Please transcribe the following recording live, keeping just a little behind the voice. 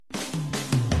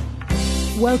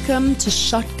Welcome to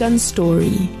Shotgun Story,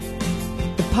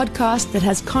 the podcast that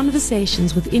has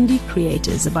conversations with indie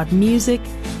creators about music,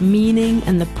 meaning,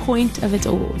 and the point of it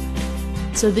all,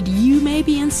 so that you may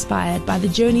be inspired by the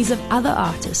journeys of other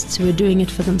artists who are doing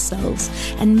it for themselves,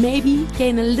 and maybe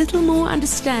gain a little more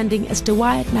understanding as to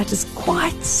why it matters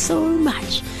quite so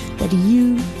much that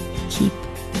you keep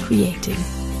creating.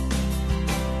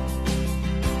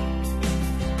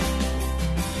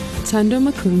 Thando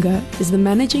Makhunga is the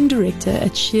managing director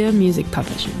at Sheer Music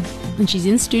Publishing, and she's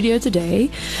in studio today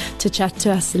to chat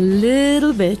to us a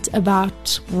little bit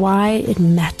about why it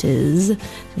matters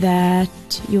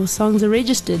that your songs are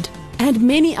registered and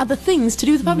many other things to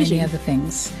do with publishing. Many other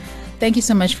things. Thank you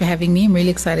so much for having me. I'm really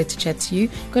excited to chat to you.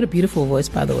 You've got a beautiful voice,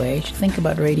 by the way. You should think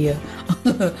about radio.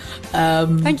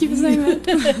 Thank you for saying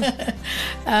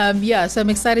that. So I'm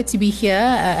excited to be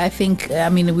here.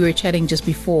 We were chatting just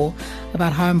before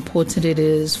about how important it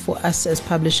is for us as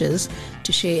publishers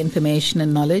to share information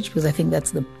and knowledge, because I think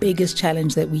that's the biggest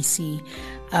challenge that we see.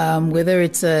 Whether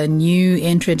it's a new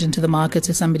entrant into the market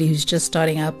or somebody who's just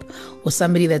starting up or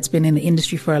somebody that's been in the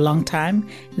industry for a long time,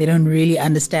 they don't really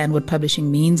understand what publishing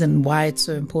means and why it's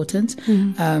so important.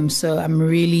 So I'm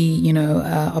really,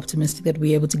 optimistic that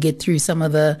we're able to get through some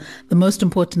of the most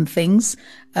important things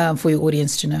for your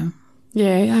audience to know.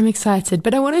 Yeah, I'm excited.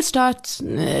 But I want to start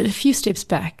a few steps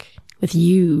back with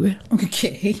you.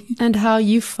 Okay. And how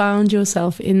you found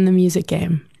yourself in the music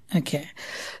game. Okay.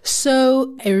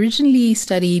 So I originally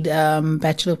studied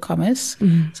Bachelor of Commerce.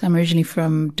 So I'm originally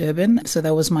from Durban. So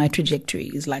that was my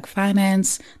trajectory. It's like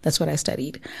finance. That's what I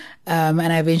studied. And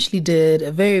I eventually did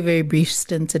a very, very brief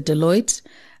stint at Deloitte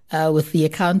with the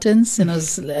accountants. And I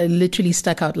was literally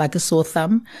stuck out like a sore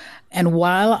thumb. And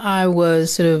while I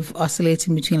was sort of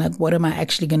oscillating between like, what am I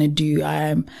actually going to do?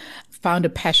 I found a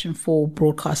passion for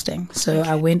broadcasting. So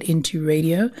I went into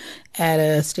radio at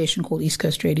a station called East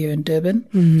Coast Radio in Durban.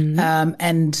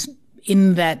 And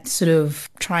in that sort of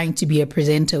trying to be a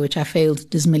presenter, which I failed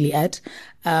dismally at,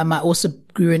 I also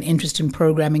grew an interest in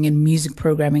programming and music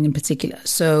programming in particular.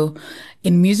 So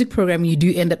in music programming, you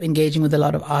do end up engaging with a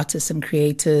lot of artists and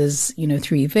creators,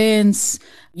 through events.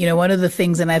 One of the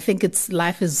things, and I think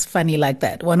life is funny like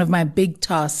that. One of my big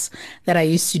tasks that I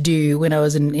used to do when I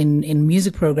was in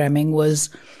music programming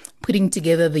was putting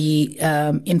together the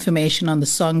information on the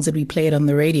songs that we played on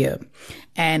the radio.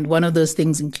 And one of those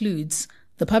things includes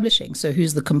the publishing. So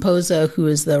who's the composer, who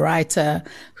is the writer,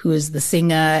 who is the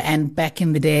singer. And back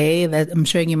in the day, that I'm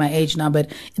showing you my age now, but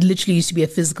it literally used to be a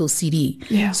physical CD.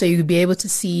 Yeah. So you'd be able to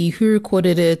see who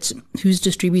recorded it, who's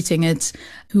distributing it,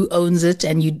 who owns it.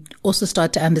 And you also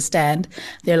start to understand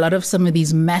there are a lot of some of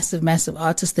these massive, massive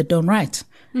artists that don't write.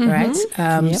 Right.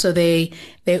 So they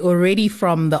already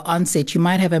from the onset, you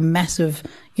might have a massive,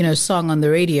 song on the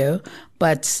radio,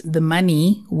 but the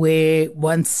money where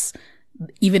once,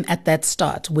 even at that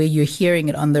start where you're hearing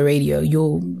it on the radio,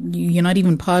 you're not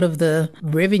even part of the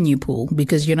revenue pool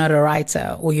because you're not a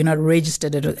writer or you're not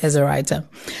registered as a writer.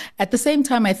 At the same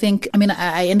time, I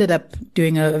ended up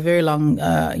doing a very long,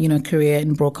 career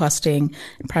in broadcasting,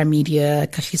 Prime Media,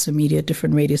 Kagiso Media,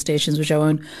 different radio stations, which I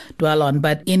won't dwell on.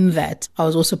 But in that, I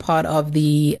was also part of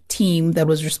the team that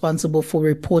was responsible for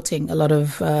reporting a lot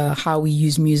of how we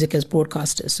use music as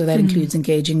broadcasters. So that includes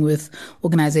engaging with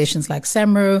organizations like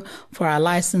SAMRO for our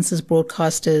licenses,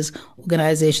 broadcasters,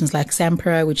 organizations like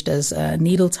Sampra, which does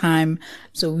needle time.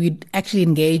 So we'd actually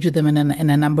engage with them in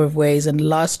a number of ways. And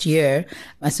last year,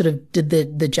 I sort of did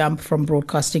the jump from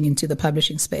broadcasting into the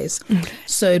publishing space.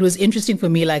 So it was interesting for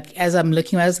me, like as I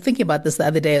was thinking about this the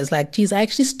other day, I was like, geez, I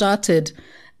actually started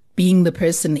being the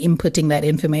person inputting that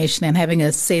information and having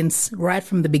a sense right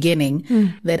from the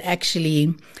beginning that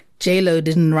actually J-Lo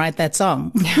didn't write that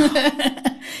song.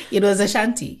 It was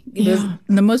Ashanti.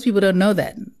 Most people don't know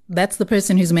that. That's the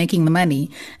person who's making the money.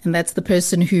 And that's the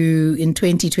person who in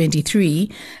 2023,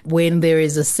 when there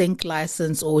is a sync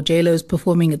license or J-Lo's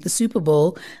performing at the Super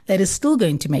Bowl, that is still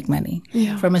going to make money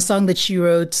from a song that she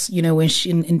wrote, when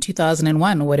she, in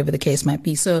 2001 or whatever the case might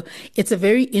be. So it's a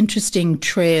very interesting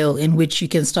trail in which you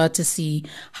can start to see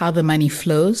how the money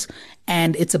flows.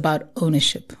 And it's about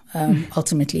ownership.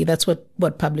 Ultimately, that's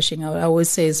what publishing, I always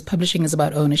say is publishing is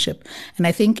about ownership. And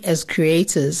I think as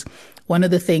creators, one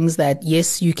of the things that,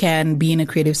 yes, you can be in a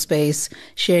creative space,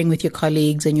 sharing with your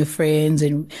colleagues and your friends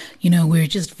and, we're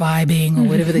just vibing or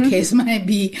whatever the case might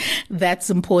be. That's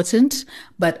important.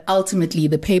 But ultimately,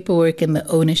 the paperwork and the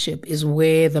ownership is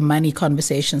where the money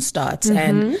conversation starts.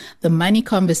 And the money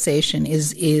conversation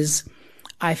is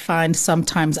I find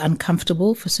sometimes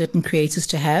uncomfortable for certain creators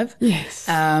to have. Yes.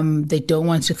 They don't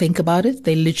want to think about it.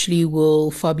 They literally will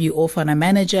fob you off on a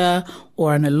manager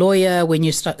or on a lawyer when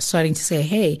you're starting to say,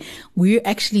 hey, we're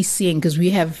actually seeing, because we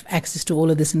have access to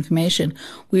all of this information,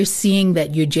 we're seeing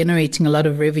that you're generating a lot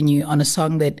of revenue on a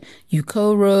song that you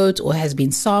co-wrote or has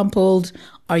been sampled.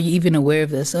 Are you even aware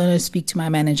of this? Oh, speak to my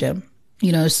manager.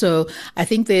 So I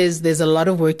think there's a lot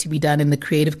of work to be done in the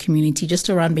creative community, just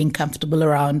around being comfortable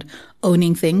around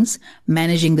owning things,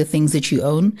 managing the things that you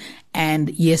own.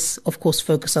 And yes, of course,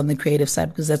 focus on the creative side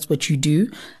because that's what you do.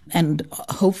 And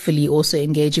hopefully also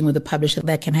engaging with a publisher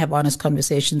that can have honest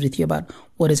conversations with you about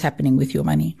what is happening with your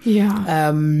money.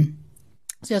 Yeah.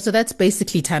 So that's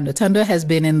basically Thando. Thando has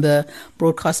been in the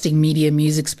broadcasting media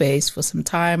music space for some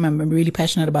time. I'm really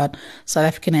passionate about South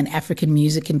African and African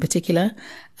music in particular.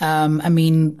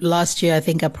 Last year, I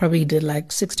think I probably did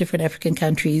like 6 different African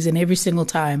countries, and every single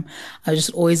time I was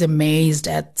just always amazed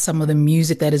at some of the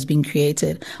music that is being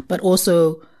created, but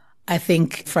also I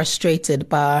think frustrated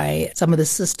by some of the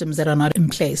systems that are not in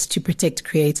place to protect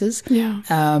creators. Yeah.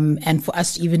 And for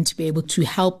us even to be able to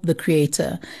help the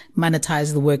creator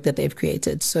monetize the work that they've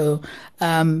created. So,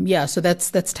 so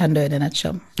that's Thando in a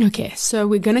nutshell. Okay. So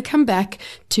we're going to come back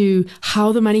to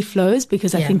how the money flows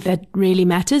because I think that really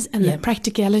matters, and the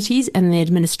practicalities and the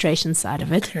administration side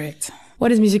of it. Correct.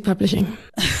 What is music publishing?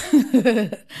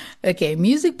 Okay,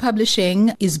 music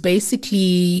publishing is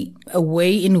basically a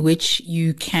way in which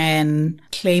you can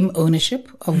claim ownership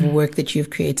of work that you've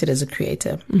created as a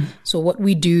creator. So what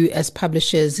we do as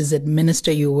publishers is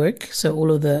administer your work. So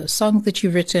all of the songs that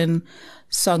you've written,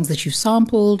 songs that you've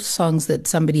sampled, songs that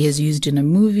somebody has used in a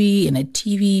movie, in a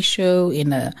TV show,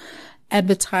 in a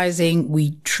advertising,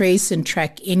 we trace and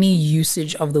track any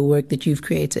usage of the work that you've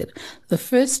created. The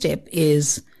first step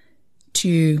is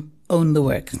to own the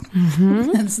work.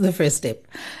 That's the first step.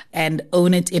 And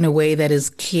own it in a way that is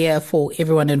clear for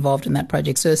everyone involved in that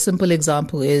project. So a simple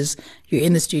example is you're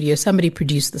in the studio, somebody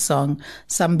produced the song,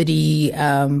 somebody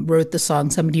wrote the song,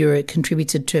 somebody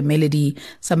contributed to a melody,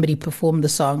 somebody performed the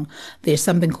song. There's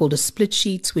something called a split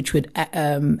sheet, which would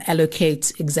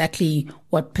allocate exactly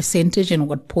what percentage and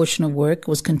what portion of work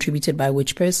was contributed by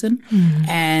which person.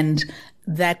 And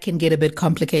that can get a bit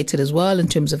complicated as well in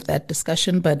terms of that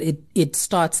discussion, but it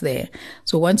starts there.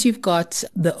 So once you've got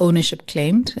the ownership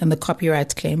claimed and the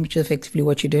copyright claimed, which is effectively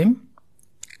what you're doing,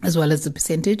 as well as the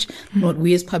percentage, what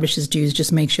we as publishers do is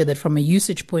just make sure that from a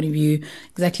usage point of view,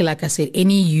 exactly like I said,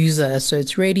 any user, so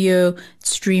it's radio, it's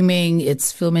streaming,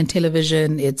 it's film and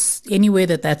television, it's anywhere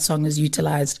that song is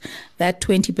utilized, that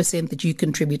 20% that you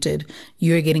contributed,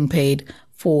 you're getting paid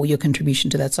for your contribution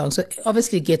to that song. So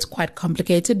obviously it gets quite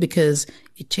complicated because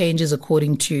it changes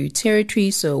according to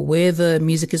territory. So where the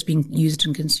music is being used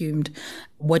and consumed,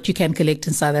 what you can collect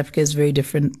in South Africa is very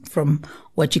different from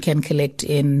what you can collect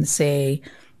in, say,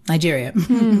 Nigeria,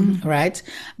 right?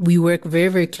 We work very,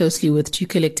 very closely with 2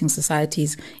 collecting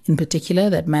societies in particular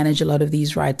that manage a lot of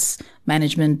these rights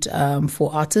management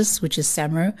for artists, which is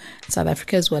SAMRO in South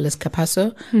Africa, as well as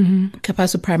Capasso.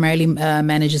 Capasso primarily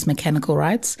manages mechanical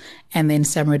rights, and then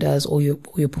SAMRO does all your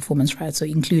performance rights, so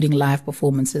including live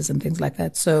performances and things like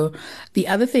that. So the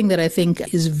other thing that I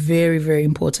think is very, very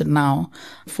important now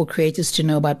for creators to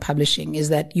know about publishing is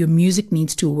that your music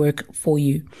needs to work for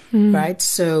you, right?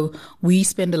 So we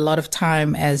spend a lot of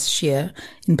time as Sheer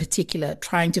in particular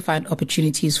trying to find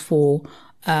opportunities for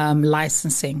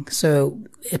licensing. So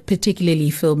particularly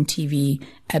film, TV,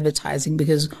 advertising,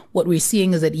 because what we're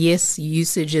seeing is that yes,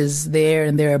 usage is there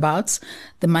and thereabouts.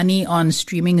 The money on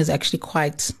streaming is actually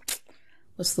quite,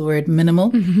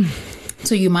 minimal.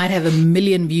 So you might have 1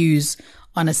 million views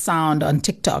on a sound on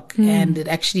TikTok. And it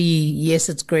actually, yes,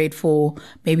 it's great for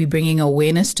maybe bringing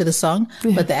awareness to the song,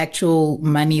 but the actual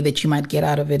money that you might get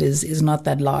out of it is not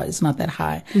that large. It's not that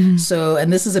high. So,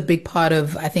 and this is a big part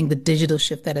of, I think, the digital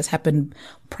shift that has happened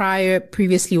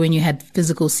previously when you had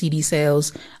physical CD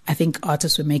sales. I think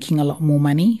artists were making a lot more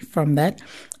money from that.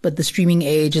 But the streaming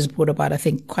age has brought about, I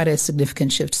think, quite a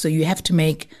significant shift. So you have to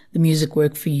make the music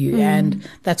work for you. And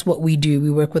that's what we do.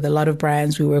 We work with a lot of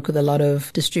brands. We work with a lot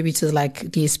of distributors like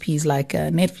DSPs like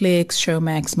Netflix,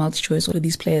 Showmax, MultiChoice, all of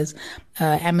these players,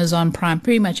 Amazon Prime,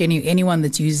 pretty much anyone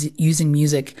that's using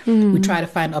music. We try to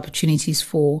find opportunities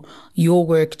for your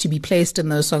work to be placed in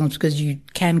those songs because you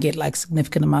can get like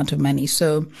significant amount of money.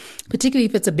 So particularly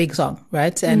if it's a big song,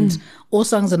 right? And all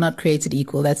songs are not created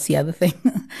equal. That's the other thing.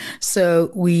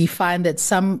 So we find that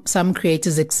some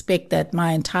creators expect that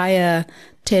my entire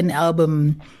 10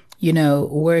 album,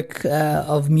 work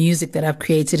of music that I've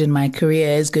created in my career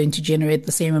is going to generate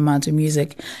the same amount of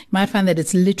music. You might find that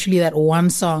it's literally that one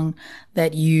song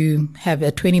that you have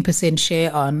a 20%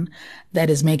 share on that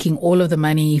is making all of the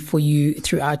money for you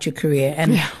throughout your career.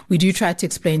 And we do try to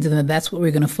explain to them that that's what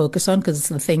we're going to focus on, because it's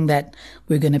the thing that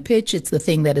we're going to pitch. It's the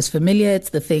thing that is familiar. It's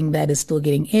the thing that is still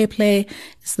getting airplay.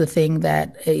 It's the thing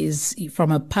that is,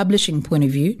 from a publishing point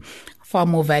of view, far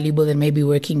more valuable than maybe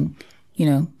working,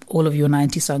 all of your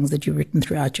 90 songs that you've written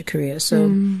throughout your career.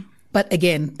 So, but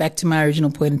again, back to my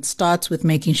original point, it starts with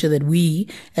making sure that we,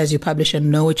 as your publisher,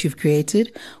 know what you've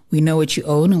created. We know what you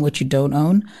own and what you don't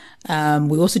own.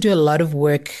 We also do a lot of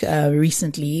work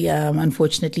recently,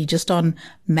 unfortunately, just on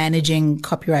managing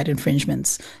copyright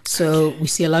infringements. So we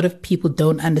see a lot of people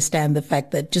don't understand the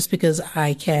fact that just because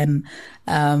I can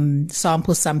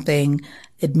sample something,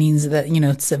 it means that,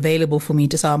 it's available for me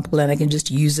to sample and I can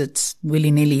just use it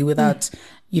willy-nilly without,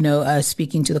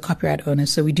 speaking to the copyright owner.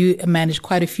 So we do manage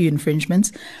quite a few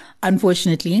infringements.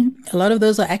 Unfortunately, a lot of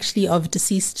those are actually of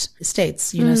deceased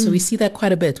estates, so we see that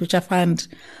quite a bit, which I find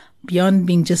beyond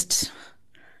being just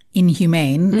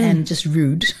inhumane and just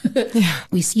rude.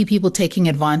 We see people taking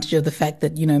advantage of the fact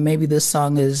that, maybe this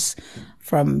song is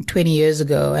from 20 years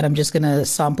ago and I'm just going to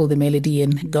sample the melody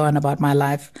and go on about my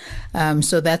life.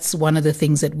 So that's one of the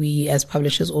things that we as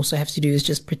publishers also have to do, is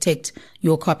just protect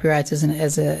your copyright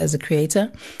as a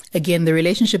creator. Again, the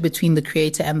relationship between the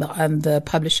creator and the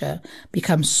publisher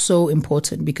becomes so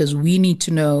important, because we need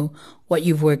to know what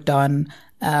you've worked on.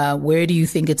 Where do you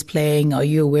think it's playing? Are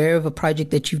you aware of a project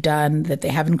that you've done that they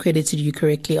haven't credited you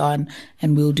correctly on?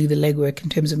 And we'll do the legwork in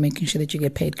terms of making sure that you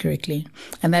get paid correctly.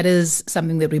 And that is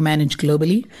something that we manage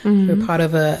globally. We're part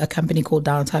of a company called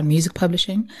Downtown Music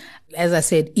Publishing. As I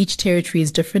said, each territory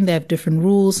is different. They have different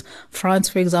rules. France,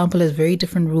 for example, has very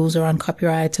different rules around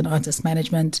copyright and artist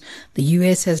management. The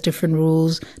US has different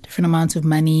rules, different amounts of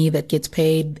money that gets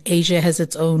paid. Asia has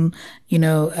its own,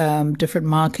 different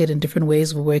market and different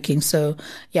ways of working. So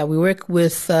yeah, we work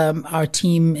with our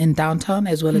team in Downtown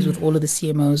as well as with all of the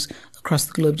CMOs across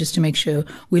the globe, just to make sure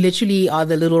we literally are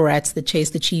the little rats that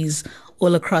chase the cheese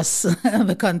all across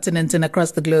the continent and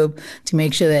across the globe, to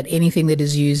make sure that anything that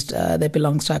is used that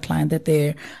belongs to our client, that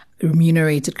they're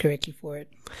remunerated correctly for it.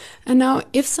 And now,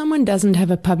 if someone doesn't have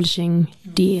a publishing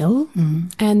deal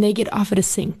and they get offered a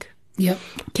sync,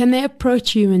 can they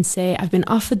approach you and say, I've been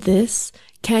offered this,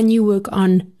 can you work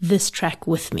on this track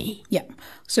with me? Yeah.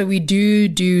 So we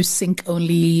do sync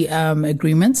only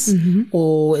agreements,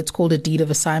 or it's called a deed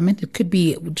of assignment. It could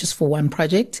be just for one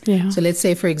project. So let's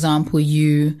say, for example,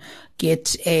 you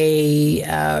get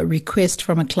a request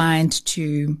from a client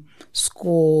to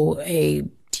score a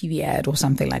TV ad or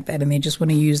something like that, and they just want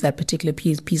to use that particular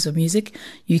piece of music.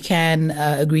 You can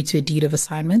agree to a deed of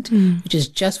assignment, which is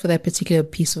just for that particular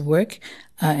piece of work.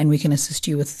 And we can assist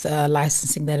you with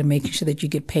licensing that and making sure that you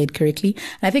get paid correctly.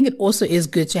 And I think it also is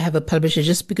good to have a publisher,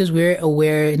 just because we're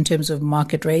aware in terms of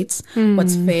market rates,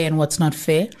 what's fair and what's not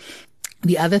fair.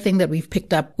 The other thing that we've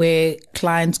picked up where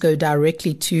clients go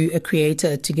directly to a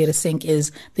creator to get a sync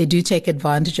is they do take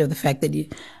advantage of the fact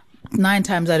that 9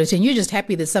 times out of 10, you're just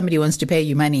happy that somebody wants to pay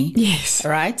you money. Yes.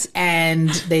 Right? And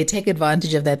they take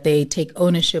advantage of that. They take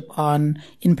ownership on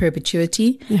in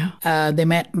perpetuity. They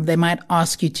might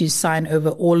ask you to sign over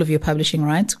all of your publishing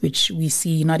rights, which we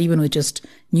see not even with just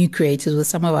new creators, with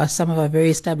some of our very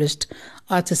established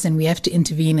artists, and we have to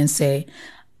intervene and say,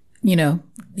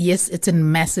 yes, it's a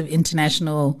massive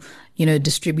international,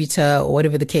 distributor or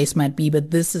whatever the case might be,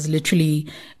 but this is literally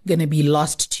going to be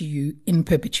lost to you in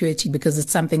perpetuity, because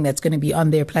it's something that's going to be on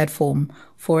their platform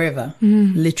forever,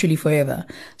 literally forever.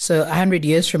 So 100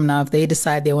 years from now, if they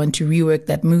decide they want to rework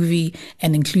that movie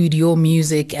and include your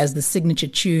music as the signature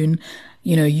tune,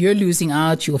 you're losing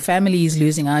out, your family is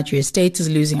losing out, your estate is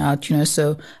losing out,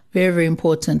 so very, very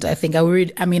important. I think I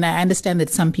understand that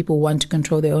some people want to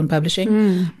control their own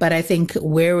publishing, but I think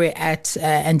where we're at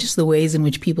and just the ways in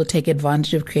which people take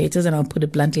advantage of creators, and I'll put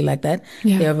it bluntly like that,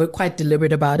 they are quite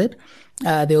deliberate about it.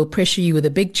 They'll pressure you with a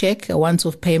big check, a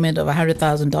once-off payment of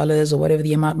 $100,000 or whatever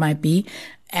the amount might be.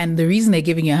 And the reason they're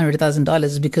giving you $100,000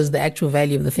 is because the actual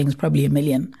value of the thing is probably $1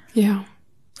 million. Yeah.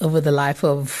 Over the life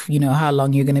of, how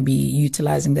long you're going to be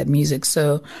utilizing that music.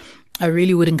 So I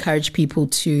really would encourage people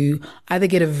to either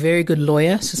get a very good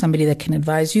lawyer, so somebody that can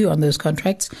advise you on those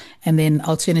contracts, and then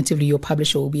alternatively, your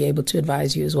publisher will be able to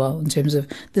advise you as well in terms of,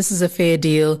 this is a fair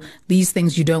deal. These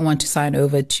things you don't want to sign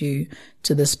over to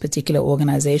this particular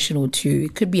organization or to,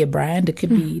 it could be a brand. It could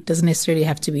be, it doesn't necessarily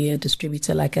have to be a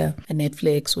distributor like a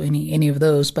Netflix or any of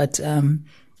those. But,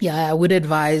 I would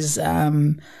advise,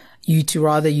 you to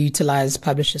rather utilize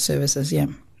publisher services. Yeah.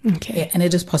 Okay. Yeah, and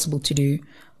it is possible to do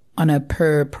on a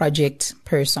per project,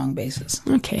 per song basis.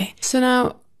 Okay. So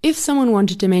now, if someone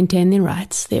wanted to maintain their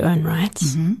rights, their own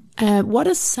rights, what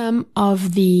are some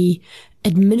of the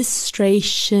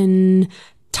administration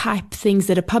type things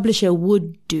that a publisher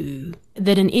would do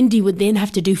that an indie would then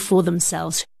have to do for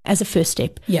themselves as a first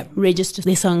step? Yeah. Register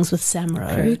their songs with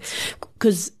Samro.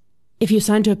 Because if you're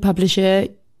signed to a publisher,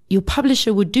 your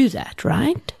publisher would do that,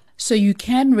 right? So you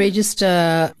can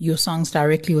register your songs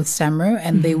directly with Samro,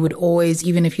 and they would always,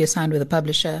 even if you're signed with a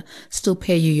publisher, still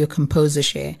pay you your composer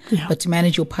share. Yeah. But to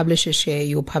manage your publisher share,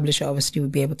 your publisher obviously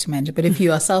would be able to manage it. But if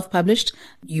you are self-published,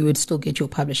 you would still get your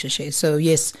publisher share. So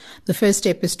yes, the first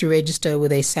step is to register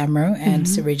with a Samro and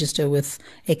to register with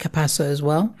a Capasso as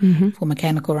well for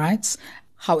mechanical rights.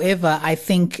 However, I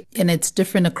think, and it's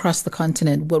different across the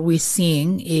continent, what we're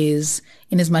seeing is,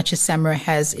 in as much as Samro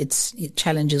has its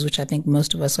challenges, which I think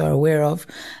most of us are aware of,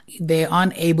 they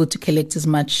aren't able to collect as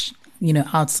much,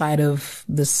 outside of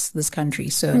this country.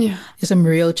 So there's some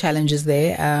real challenges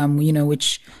there,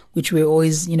 which we're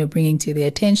always, bringing to their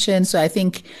attention. So I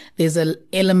think there's an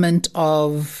element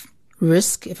of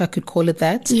risk, if I could call it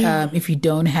that, if you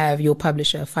don't have your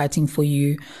publisher fighting for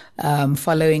you,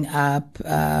 following up.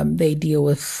 They deal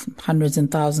with hundreds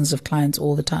and thousands of clients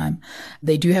all the time.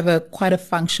 They do have quite a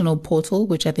functional portal,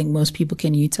 which I think most people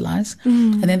can utilize.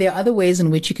 And then there are other ways in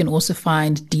which you can also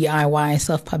find DIY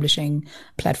self-publishing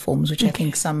platforms, which I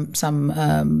think some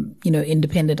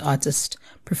independent artists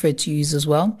prefer to use as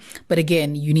well. But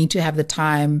again, you need to have the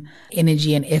time,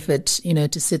 energy and effort,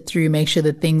 to sit through, make sure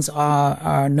that things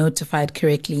are notified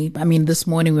correctly. I mean, this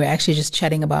morning we were actually just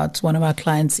chatting about one of our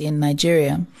clients in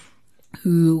Nigeria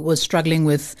who was struggling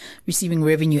with receiving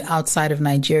revenue outside of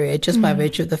Nigeria just by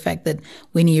virtue of the fact that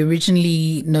when he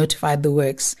originally notified the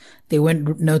works, they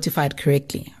weren't notified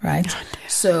correctly, right?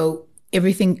 So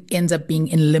everything ends up being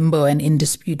in limbo and in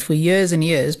dispute for years and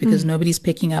years because nobody's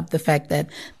picking up the fact that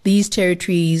these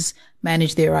territories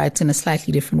manage their rights in a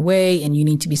slightly different way, and you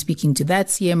need to be speaking to that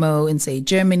CMO in, say,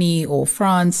 Germany or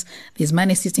France. There's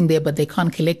money sitting there, but they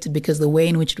can't collect it because the way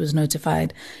in which it was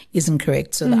notified isn't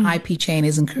correct. So the IP chain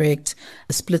isn't correct.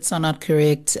 The splits are not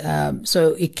correct.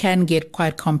 So it can get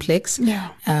quite complex. Yeah.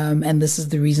 And this is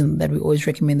the reason that we always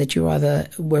recommend that you rather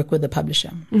work with a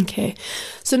publisher. Okay.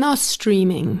 So now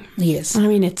streaming. Yes. I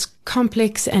mean, it's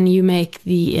complex, and you make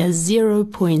the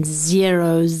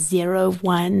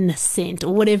 0.001 cent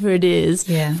or whatever it is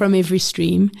from every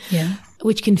stream,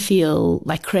 which can feel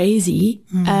like crazy.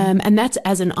 And that's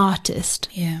as an artist.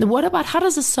 Now, what about, how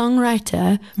does a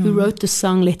songwriter who wrote the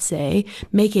song, let's say,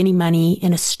 make any money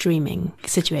in a streaming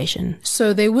situation?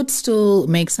 So they would still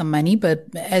make some money, but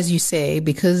as you say,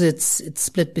 because it's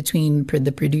split between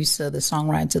the producer, the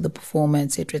songwriter, the performer,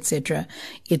 et cetera,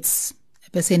 it's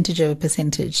percentage of a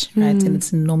percentage, right? And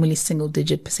it's normally single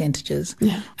digit percentages.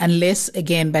 Unless,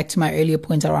 again, back to my earlier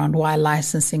point around why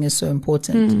licensing is so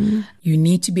important, you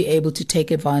need to be able to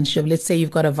take advantage of, let's say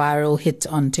you've got a viral hit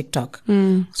on TikTok.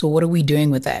 So what are we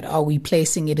doing with that? Are we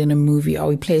placing it in a movie? Are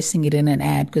we placing it in an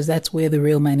ad? Because that's where the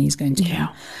real money is going to come.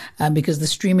 Because the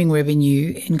streaming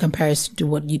revenue, in comparison to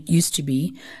what it used to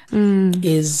be,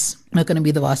 is not going to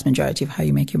be the vast majority of how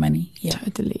you make your money.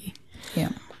 Totally.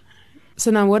 So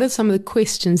now, what are some of the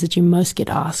questions that you most get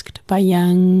asked by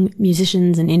young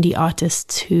musicians and indie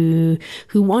artists who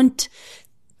want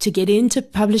to get into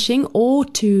publishing or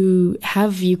to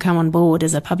have you come on board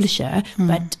as a publisher,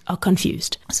 but are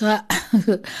confused? So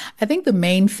I think the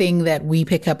main thing that we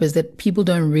pick up is that people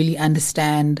don't really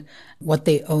understand what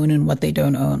they own and what they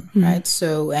don't own, right?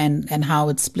 So, and how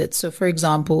it's split. So, for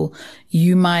example,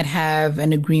 you might have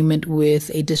an agreement with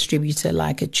a distributor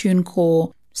like a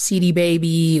TuneCore, CD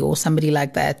Baby, or somebody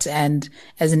like that. And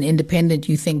as an independent,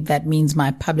 you think that means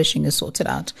my publishing is sorted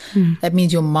out. That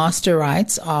means your master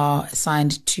rights are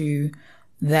assigned to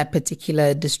that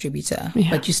particular distributor,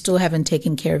 but you still haven't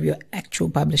taken care of your actual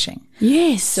publishing.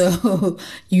 Yes. So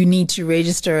you need to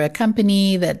register a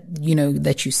company that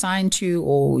you sign to,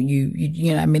 or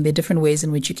there are different ways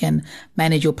in which you can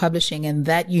manage your publishing, and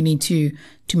that you need to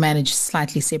manage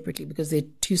slightly separately, because there are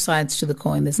two sides to the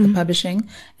coin. There's the publishing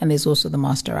and there's also the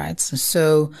master rights.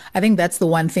 So I think that's the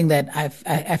one thing that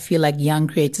I feel like young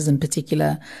creators in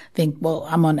particular think, well,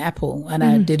 I'm on Apple and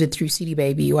I did it through CD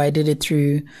Baby, or I did it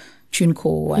through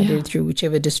TuneCore, I did it through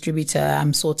whichever distributor,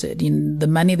 I'm sorted. The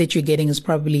money that you're getting is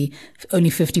probably only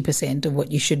 50% of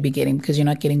what you should be getting, because you're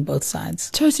not getting both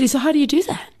sides. Totally. So how do you do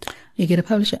that? You get a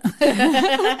publisher.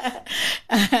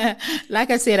 Like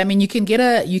I said, I mean, you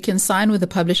can sign with a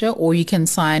publisher, or you can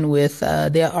sign with,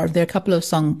 there are a couple of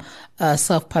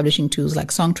self-publishing tools, like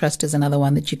Songtrust is another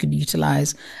one that you could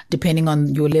utilize depending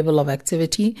on your level of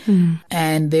activity.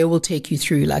 And they will take you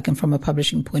through, like, and from a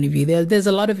publishing point of view, there's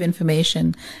a lot of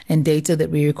information and data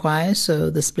that we require. So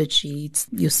the split sheets,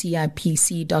 your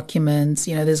CIPC documents,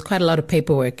 there's quite a lot of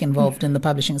paperwork involved in the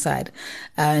publishing side.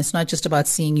 It's not just about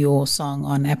seeing your song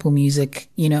on Apple Music,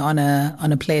 on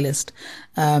a playlist.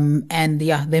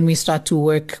 Then we start to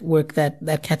work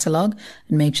that catalog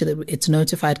and make sure that it's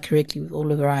notified correctly with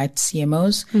all of the right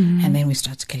CMOs. And then we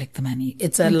start to collect the money.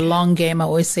 It's a long game. I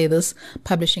always say this,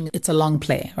 publishing, it's a long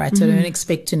play, right? So don't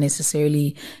expect to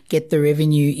necessarily get the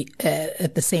revenue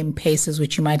at the same pace as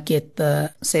which you might get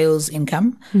the sales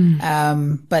income.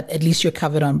 But at least you're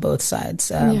covered on both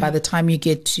sides. By the time you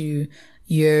get to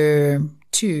year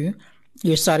 2,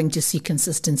 you're starting to see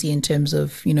consistency in terms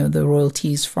of, the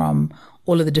royalties from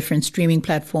all of the different streaming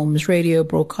platforms, radio,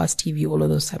 broadcast, TV, all of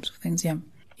those types of things. Yeah.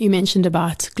 You mentioned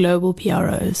about global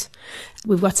PROs.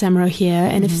 We've got Samro here,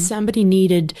 and if somebody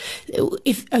needed,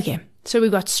 so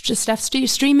we've got stuff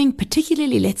streaming,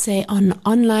 particularly, let's say, on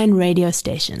online radio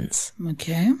stations.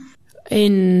 Okay.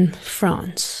 In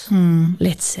France,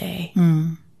 let's say.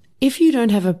 If you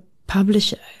don't have a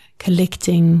publisher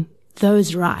collecting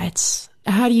those rights,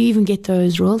 how do you even get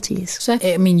those royalties? So,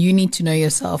 I mean, you need to know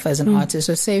yourself as an artist.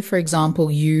 So say, for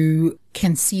example, you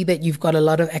can see that you've got a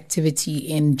lot of activity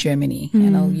in Germany.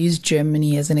 And I'll use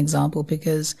Germany as an example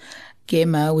because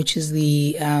GEMA, which is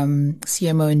the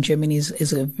CMO in Germany,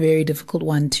 is a very difficult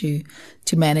one to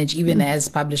manage, even as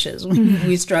publishers.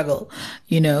 We struggle,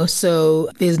 So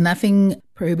there's nothing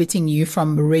prohibiting you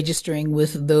from registering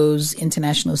with those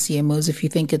international CMOs. If you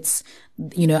think it's,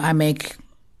 I make,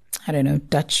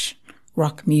 Dutch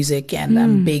rock music, and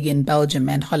I'm big in Belgium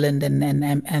and Holland and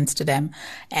Amsterdam,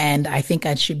 and I think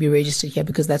I should be registered here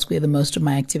because that's where the most of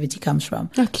my activity comes from.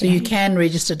 Okay. So you can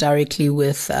register directly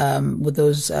with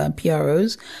those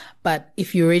PROs, but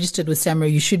if you're registered with Samro,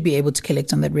 you should be able to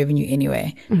collect on that revenue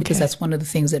anyway, because that's one of the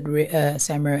things that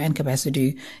Samro and Kabasa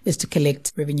do, is to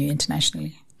collect revenue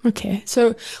internationally. Okay.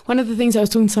 So one of the things I was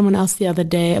talking to someone else the other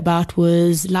day about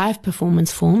was live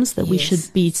performance forms that we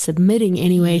should be submitting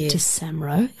anyway to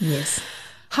Samro. Yes.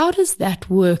 How does that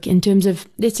work in terms of,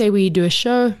 let's say we do a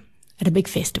show at a big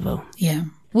festival. Yeah.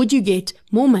 Would you get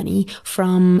more money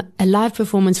from a live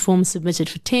performance form submitted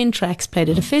for 10 tracks played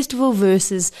at a festival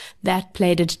versus that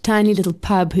played at a tiny little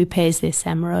pub who pays their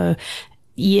Samro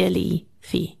yearly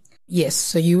fee? Yes,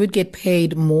 so you would get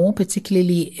paid more,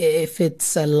 particularly if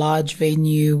it's a large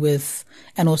venue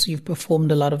and also you've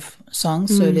performed a lot of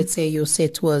songs. So let's say your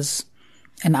set was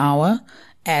an hour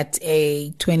at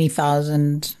a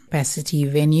 20,000 capacity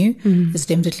venue. It's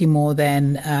definitely more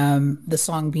than the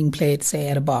song being played, say,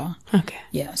 at a bar. Okay.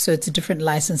 Yeah, so it's a different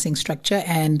licensing structure,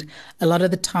 and a lot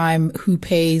of the time who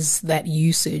pays that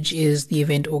usage is the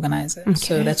event organizer. Okay.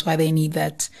 So that's why they need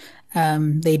that.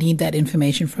 They need that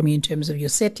information from you in terms of your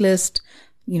set list,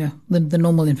 the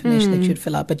normal information that you'd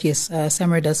fill out. But yes,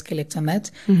 Samro does collect on that,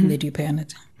 and they do pay on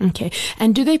it. Okay.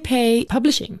 And do they pay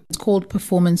publishing? It's called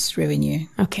performance revenue.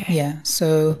 Okay. Yeah.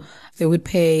 So they would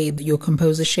pay your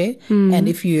composer share. And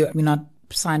if you're not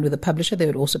signed with a publisher, they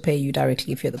would also pay you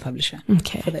directly if you're the publisher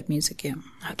for that music. Yeah.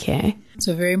 Okay.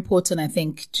 So very important, I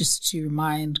think, just to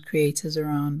remind creators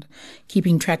around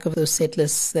keeping track of those set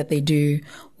lists that they do,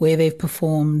 where they've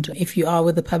performed. If you are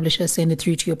with a publisher, send it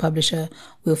through to your publisher.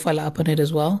 We'll follow up on it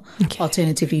as well. Okay.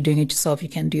 Alternatively, doing it yourself, you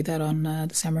can do that on the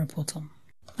Samro portal.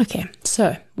 Okay.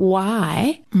 So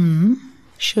why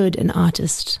should an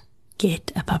artist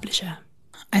get a publisher?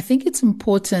 I think it's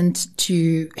important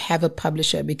to have a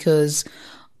publisher because,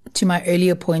 to my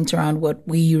earlier point around what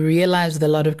we realize with a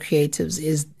lot of creatives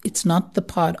is it's not the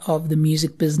part of the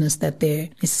music business that they're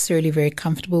necessarily very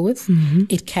comfortable with.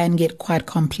 It can get quite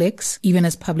complex. Even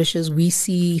as publishers, we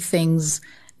see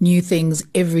new things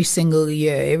every single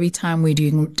year. Every time we're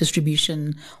doing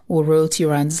distribution or royalty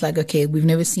runs, it's like, okay, we've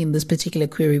never seen this particular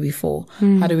query before.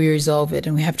 How do we resolve it?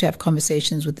 And we have to have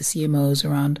conversations with the CMOs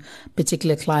around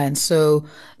particular clients. So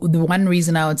the one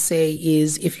reason I would say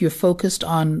is if you're focused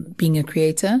on being a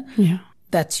creator,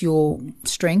 that's your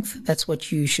strength. That's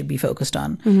what you should be focused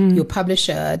on. Your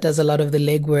publisher does a lot of the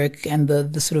legwork and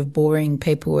the sort of boring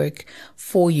paperwork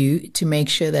for you to make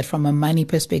sure that from a money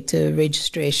perspective,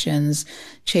 registrations,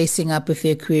 chasing up with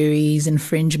their queries,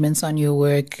 infringements on your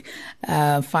work,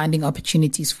 finding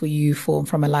opportunities for you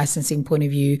from a licensing point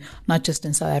of view, not just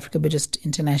in South Africa, but just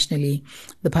internationally,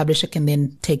 the publisher can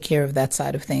then take care of that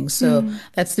side of things. So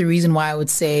that's the reason why I would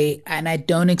say, and I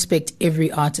don't expect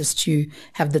every artist to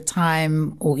have the time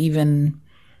time or even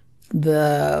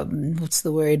the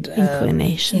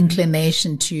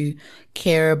inclination to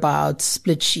care about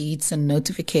split sheets and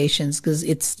notifications, because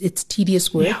it's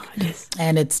tedious work. Yeah, it is.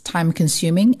 And it's time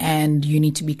consuming, and you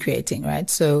need to be creating, right?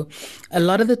 So a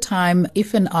lot of the time,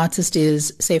 if an artist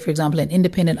is, say, for example, an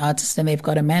independent artist, and they've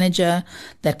got a manager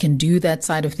that can do that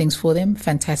side of things for them,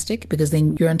 fantastic, because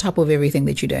then you're on top of everything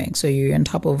that you're doing. So you're on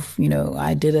top of,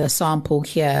 I did a sample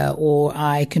here, or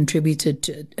I contributed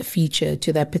to a feature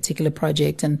to that particular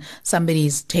project, and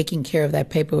somebody's taking care of that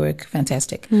paperwork,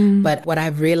 fantastic. But what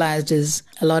I've realized is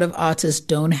a lot of artists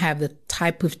don't have the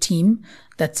type of team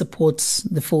that supports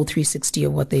the full 360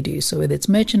 of what they do. So whether it's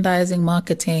merchandising,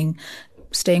 marketing,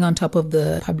 staying on top of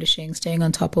the publishing, staying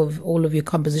on top of all of your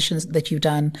compositions that you've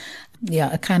done,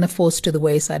 are kind of forced to the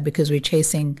wayside because we're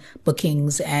chasing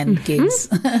bookings and gigs,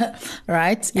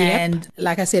 right? Yep. And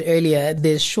like I said earlier,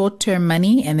 there's short-term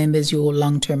money and then there's your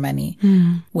long-term money.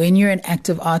 When you're an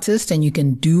active artist and you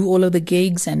can do all of the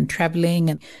gigs and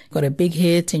traveling and got a big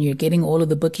hit and you're getting all of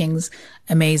the bookings,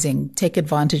 amazing. Take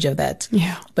advantage of that.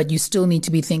 Yeah. But you still need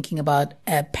to be thinking about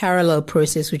a parallel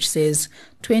process which says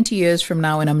 20 years from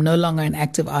now, when I'm no longer an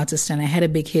active artist and I had a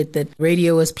big hit that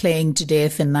radio was playing to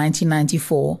death in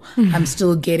 1994, I'm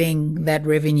still getting that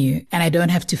revenue. And I don't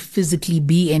have to physically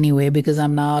be anywhere because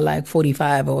I'm now like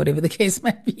 45 or whatever the case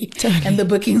might be. Totally. And the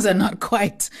bookings are not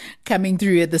quite coming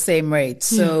through at the same rate.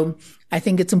 So I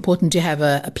think it's important to have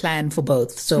a plan for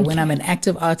both. So when I'm an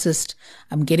active artist,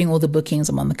 I'm getting all the bookings.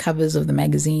 I'm on the covers of the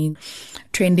magazine,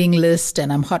 trending list,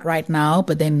 and I'm hot right now.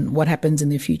 But then what happens in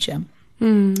the future?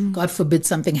 God forbid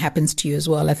something happens to you as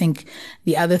well. I think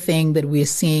the other thing that we're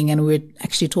seeing, and we're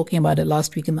actually talking about it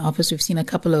last week in the office, we've seen a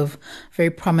couple of very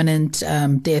prominent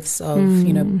deaths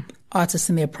of, artists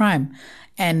in their prime.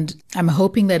 And I'm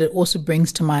hoping that it also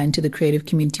brings to mind to the creative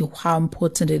community how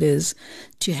important it is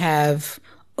to have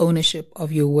ownership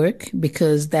of your work,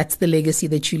 because that's the legacy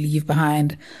that you leave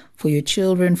behind for your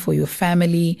children, for your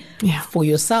family, for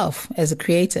yourself as a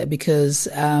creator. Because,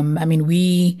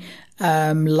 we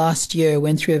last year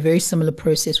went through a very similar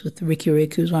process with Ricky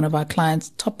Rick, who's one of our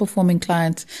clients, top performing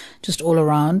client, just all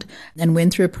around, and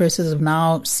went through a process of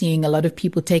now seeing a lot of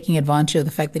people taking advantage of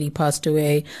the fact that he passed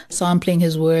away, sampling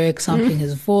his work, sampling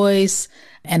his voice.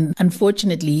 And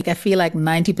unfortunately, I feel like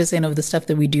 90% of the stuff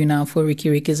that we do now for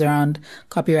Ricky Rick is around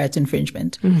copyright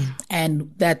infringement.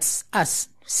 And that's us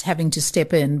having to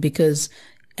step in, because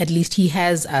at least he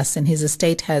has us and his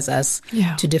estate has us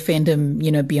to defend him,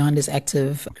 beyond his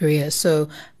active career. So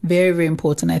very, very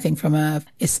important, I think, from a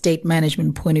estate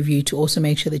management point of view, to also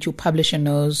make sure that your publisher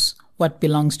knows what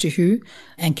belongs to who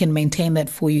and can maintain that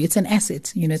for you. It's an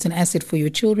asset, it's an asset for your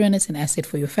children. It's an asset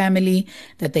for your family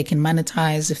that they can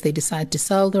monetize if they decide to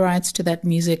sell the rights to that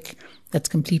music. That's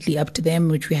completely up to them,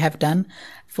 which we have done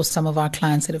for some of our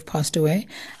clients that have passed away.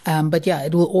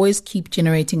 It will always keep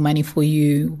generating money for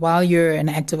you while you're an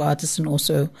active artist and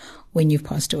also when you've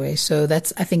passed away. So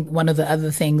that's, I think, one of the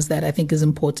other things that I think is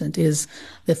important is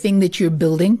the thing that you're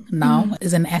building now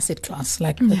is an asset class.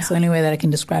 Like that's the only way that I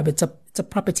can describe it. It's a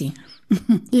property.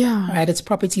 Right. It's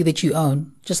property that you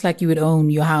own, just like you would own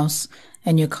your house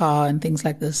and your car and things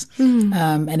like this.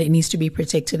 And it needs to be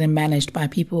protected and managed by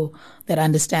people that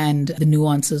understand the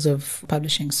nuances of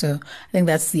publishing. So I think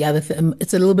that's the other thing.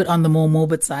 It's a little bit on the more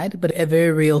morbid side, but a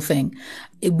very real thing.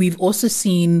 We've also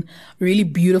seen really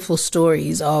beautiful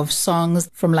stories of songs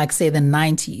from, like, say, the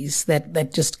 90s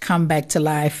that just come back to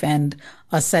life and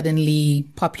are suddenly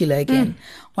popular again.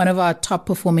 One of our top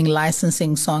performing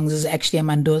licensing songs is actually a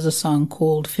Mandoza song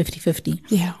called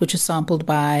 50-50, which was sampled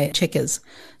by Checkers.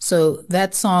 So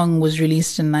that song was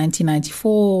released in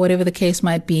 1994, whatever the case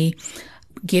might be,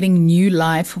 getting new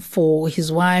life for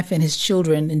his wife and his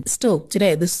children. And still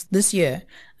today, this year,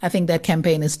 I think that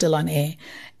campaign is still on air.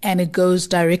 And it goes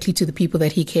directly to the people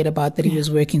that he cared about, that he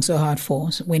was working so hard for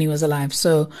when he was alive.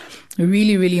 So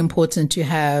really, really important to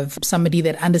have somebody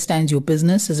that understands your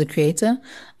business as a creator,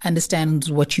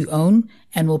 understands what you own,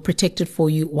 and will protect it for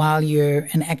you while you're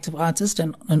an active artist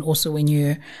and also when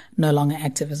you're no longer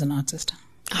active as an artist.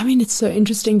 I mean, it's so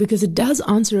interesting because it does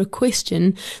answer a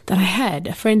question that I had.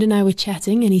 A friend and I were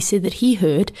chatting, and he said that he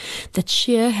heard that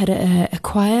Sheer had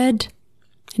acquired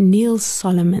Neil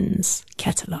Solomon's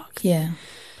catalogue. Yeah.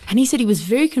 And he said he was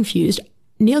very confused.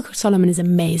 Neil Solomon is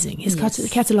amazing. His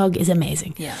catalogue is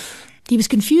amazing. Yeah. He was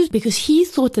confused because he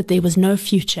thought that there was no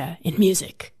future in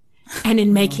music and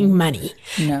in making money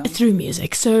through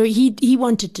music. So he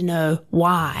wanted to know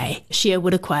why Sheer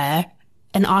would acquire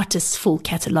an artist's full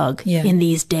catalogue in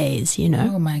these days,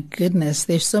 Oh my goodness.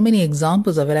 There's so many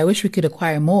examples of it. I wish we could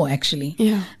acquire more, actually.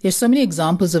 Yeah. There's so many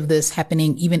examples of this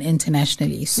happening even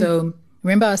internationally. So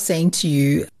remember I was saying to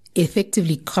you,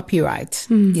 effectively copyright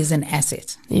is an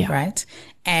asset, right?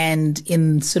 And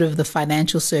in sort of the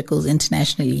financial circles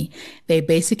internationally, they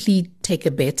basically take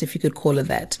a bet, if you could call it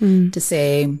that, to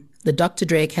say the Dr.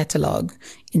 Dre catalog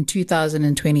in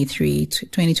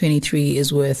 2023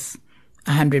 is worth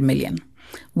 100 million.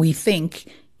 We think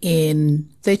in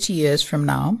 30 years from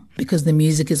now, because the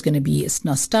music is going to be, it's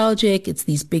nostalgic, it's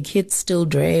these big hits, still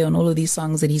Dre on all of these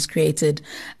songs that he's created,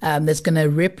 that's going to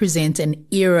represent an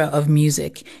era of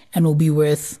music and will be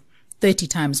worth 30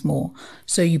 times more.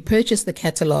 So you purchase the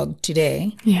catalog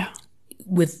today.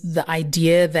 With the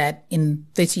idea that in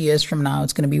 30 years from now,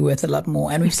 it's going to be worth a lot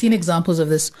more. And we've seen examples of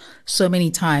this so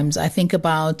many times. I think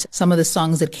about some of the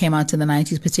songs that came out in the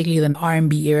 90s, particularly the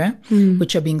R&B era,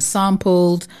 which are being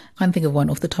sampled. I can't think of one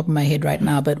off the top of my head right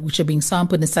now, but which are being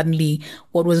sampled, and suddenly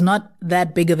what was not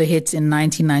that big of a hit in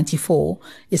 1994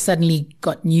 is suddenly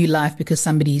got new life because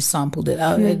somebody sampled it.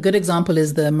 A good example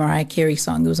is the Mariah Carey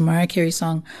song. There was a Mariah Carey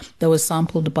song that was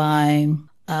sampled by,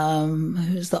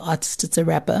 who's the artist? It's a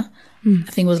rapper. I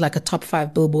think it was like a top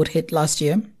 5 Billboard hit last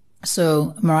year.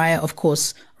 So Mariah, of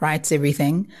course, writes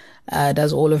everything,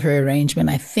 does all of her arrangement,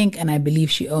 I think, and I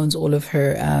believe she owns all of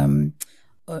her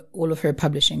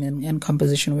publishing and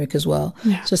composition work as well.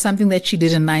 So something that she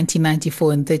did in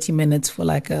 1994 in 30 minutes for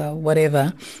like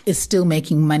whatever is still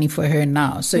making money for her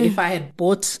now. So if I had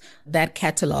bought that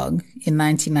catalog in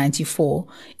 1994,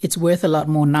 it's worth a lot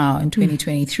more now in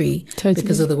 2023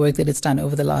 because of the work that it's done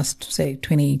over the last, say,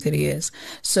 20, 30 years.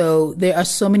 So there are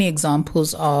so many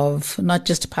examples of not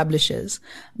just publishers,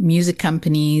 music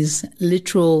companies,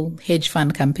 literal hedge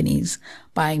fund companies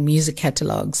buying music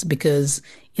catalogs because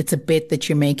it's a bet that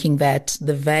you're making that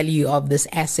the value of this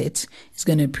asset is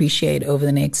going to appreciate over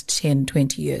the next 10,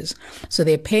 20 years. So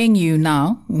they're paying you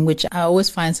now, which I always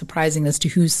find surprising as to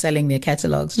who's selling their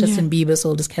catalogs. Justin Bieber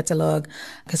sold his catalog.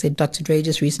 Like I said, Dr. Dre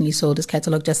just recently sold his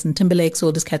catalog. Justin Timberlake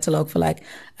sold his catalog for like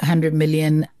 100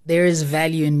 million. There is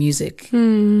value in music.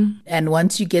 And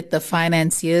once you get the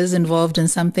financiers involved in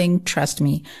something, trust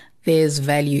me, there's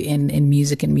value in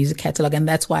music and music catalog. And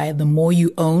that's why the more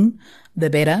you own, the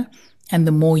better. And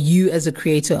the more you as a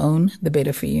creator own, the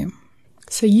better for you.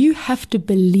 So you have to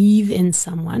believe in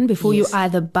someone before you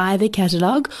either buy the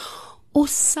catalog or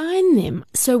sign them.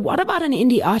 So what about an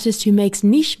indie artist who makes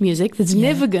niche music that's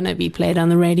never going to be played on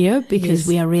the radio because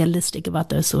we are realistic about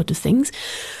those sort of things?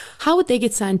 How would they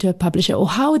get signed to a publisher, or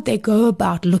how would they go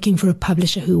about looking for a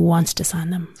publisher who wants to sign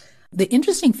them? The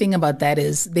interesting thing about that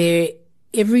is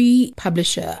every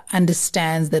publisher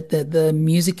understands that the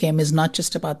music game is not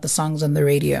just about the songs on the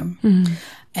radio.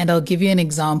 And I'll give you an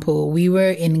example. We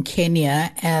were in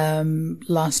Kenya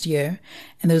last year,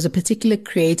 and there was a particular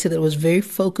creator that was very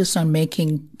focused on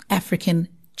making African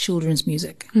children's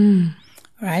music.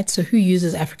 Right? So who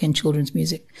uses African children's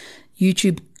music?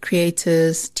 YouTube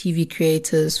creators, TV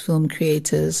creators, film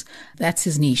creators. That's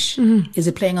his niche. Is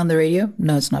it playing on the radio?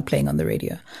 No, it's not playing on the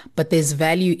radio. But there's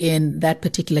value in that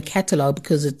particular catalog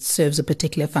because it serves a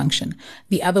particular function.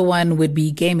 The other one would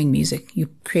be gaming music. You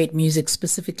create music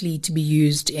specifically to be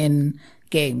used in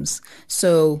games.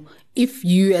 So if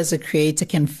you as a creator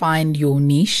can find your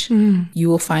niche, you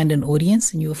will find an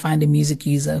audience and you will find a music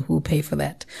user who will pay for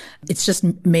that. It's just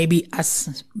maybe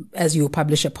us as your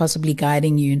publisher possibly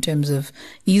guiding you in terms of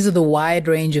these are the wide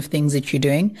range of things that you're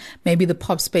doing. Maybe the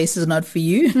pop space is not for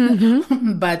you,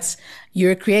 but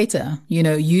you're a creator,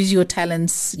 use your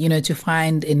talents, to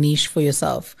find a niche for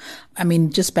yourself. I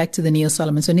mean, just back to the Neil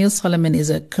Solomon. So Neil Solomon is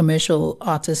a commercial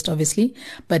artist, obviously,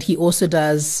 but he also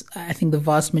does, I think the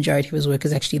vast majority of his work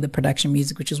is actually the production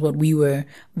music, which is what we were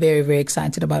very, very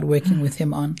excited about working with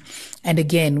him on. And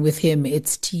again, with him,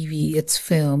 it's TV, it's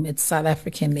film, it's South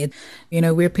African.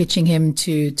 We're pitching him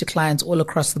to clients all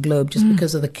across the globe just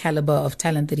because of the caliber of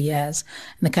talent that he has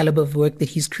and the caliber of work that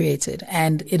he's created.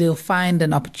 And it'll find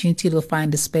an opportunity, it'll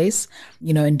find a space,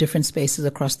 in different spaces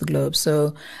across the globe.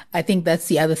 So I think that's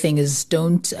the other thing is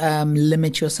don't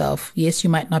limit yourself. Yes, you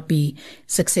might not be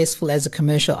successful as a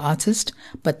commercial artist,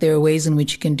 but there are ways in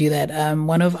which you can do that.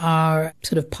 One of our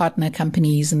sort of partner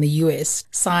companies in the US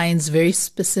signs very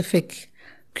specific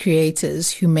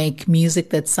creators who make music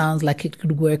that sounds like it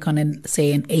could work on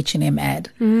say an H&M ad.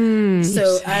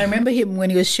 So I remember him when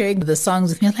he was sharing the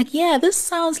songs with me. I was like, yeah, this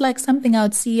sounds like something I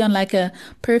would see on like a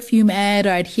perfume ad,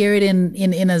 or I'd hear it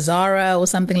in a Zara or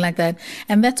something like that.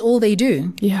 And that's all they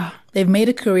do. Yeah. They've made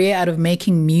a career out of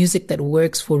making music that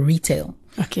works for retail.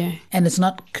 Okay. And it's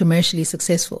not commercially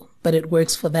successful, but it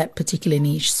works for that particular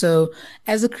niche. So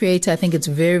as a creator, I think it's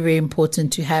very, very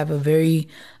important to have a very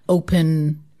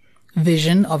open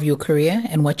vision of your career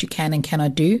and what you can and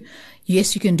cannot do.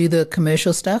 Yes, you can do the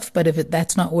commercial stuff, but if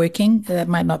that's not working, that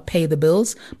might not pay the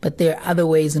bills. But there are other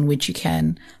ways in which you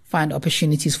can find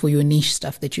opportunities for your niche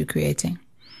stuff that you're creating.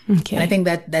 Okay. And I think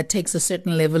that takes a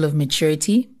certain level of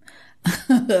maturity,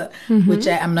 which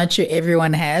I'm not sure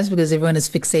everyone has, because everyone is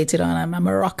fixated on, I'm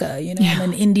a rocker, I'm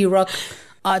an indie rock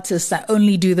artist. I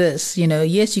only do this,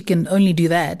 Yes, you can only do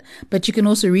that, but you can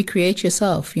also recreate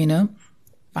yourself,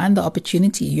 Find the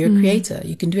opportunity. You're a creator.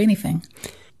 You can do anything.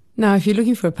 Now, if you're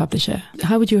looking for a publisher,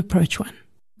 how would you approach one?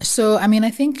 So, I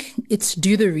think it's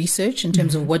do the research in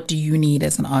terms of what do you need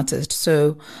as an artist.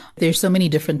 So there's so many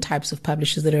different types of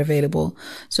publishers that are available.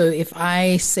 So if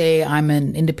I say I'm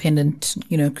an independent,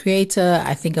 creator,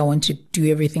 I think I want to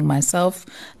do everything myself.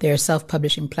 There are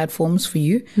self-publishing platforms for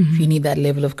you if you need that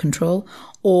level of control.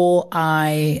 Or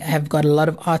I have got a lot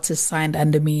of artists signed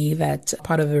under me that are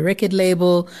part of a record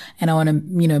label, and I want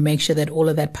to, make sure that all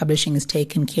of that publishing is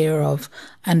taken care of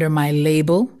under my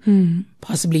label.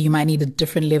 Possibly you might need a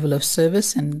different level of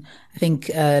service. And I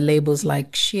think labels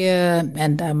like Sheer,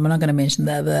 and I'm not going to mention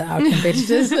our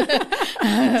competitors.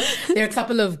 There are a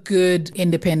couple of good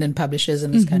independent publishers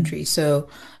in this country. So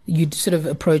you'd sort of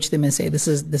approach them and say, this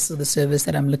is the service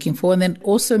that I'm looking for. And then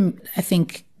also, I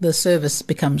think the service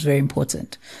becomes very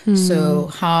important. So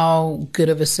how good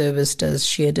of a service does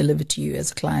Sheer deliver to you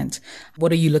as a client?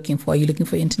 What are you looking for? Are you looking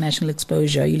for international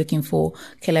exposure? Are you looking for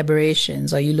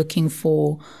collaborations? Are you looking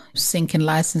for sync and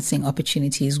licensing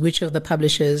opportunities? Which of the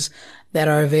publishers that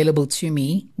are available to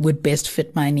me would best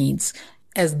fit my needs?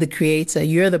 As the creator,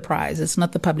 you're the prize. It's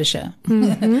not the publisher.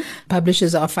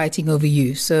 Publishers are fighting over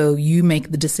you. So you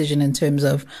make the decision in terms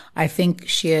of, I think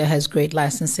Sheer has great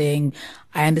licensing.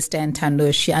 I understand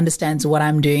Thando. She understands what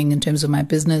I'm doing in terms of my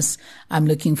business. I'm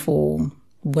looking for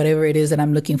whatever it is that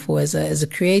I'm looking for as a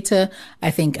creator.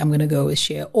 I think I'm going to go with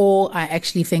Sheer. Or I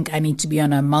actually think I need to be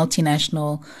on a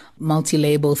multinational,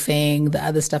 multi-label thing. The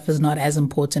other stuff is not as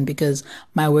important because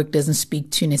my work doesn't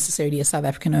speak to necessarily a South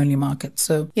African only market.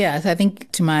 So yeah, I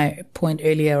think to my point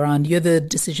earlier around, you're the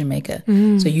decision maker.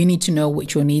 So you need to know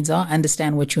what your needs are,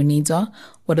 understand what your needs are,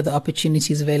 what are the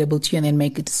opportunities available to you, and then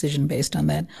make a decision based on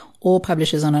that. All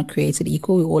publishers are not created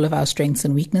equal. We all have our strengths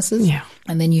and weaknesses. Yeah.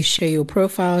 And then you share your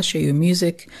profile, share your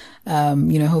music,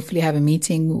 hopefully have a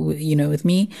meeting, with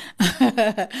me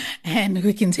and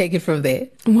we can take it from there.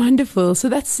 Wonderful. So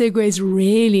that segues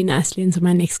really nicely into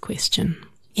my next question.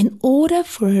 In order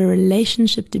for a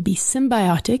relationship to be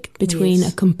symbiotic between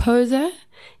a composer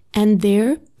and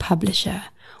their publisher,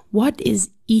 what is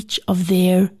each of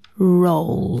their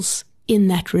roles in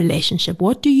that relationship?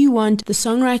 What do you want the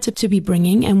songwriter to be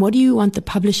bringing, and what do you want the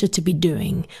publisher to be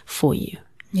doing for you?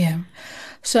 Yeah.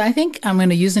 So I think I'm going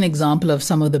to use an example of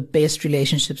some of the best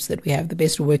relationships that we have, the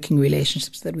best working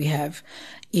relationships that we have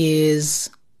is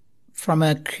from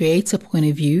a creator point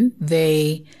of view.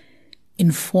 They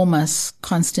inform us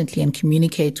constantly and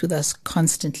communicate with us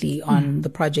constantly on the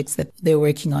projects that they're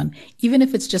working on. Even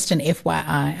if it's just an FYI,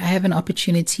 I have an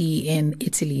opportunity in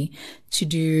Italy to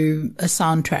do a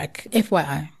soundtrack.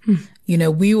 FYI.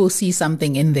 We will see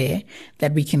something in there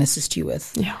that we can assist you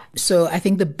with. Yeah. So I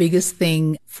think the biggest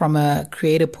thing from a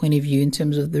creator point of view in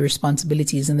terms of the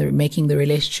responsibilities and making the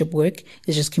relationship work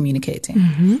is just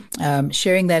communicating.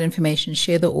 Sharing that information,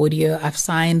 share the audio. I've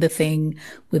signed a thing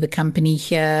with a company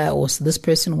here, or so this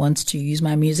person wants to use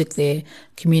my music there,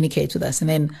 communicate with us. And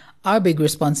then our big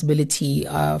responsibility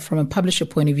from a publisher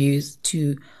point of view is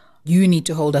you need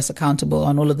to hold us accountable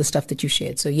on all of the stuff that you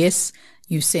shared. So yes,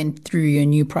 you sent through your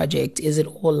new project. Is it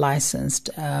all licensed?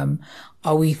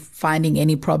 Are we finding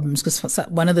any problems? Because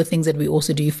one of the things that we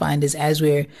also do find is as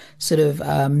we're sort of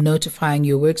notifying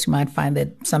your works, you might find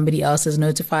that somebody else has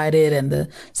notified it and the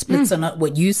splits are not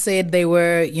what you said they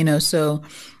were, so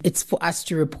it's for us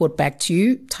to report back to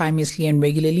you timelessly and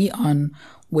regularly on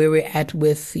where we're at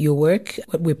with your work,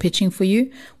 what we're pitching for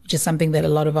you, which is something that a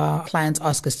lot of our clients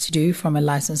ask us to do from a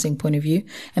licensing point of view,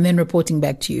 and then reporting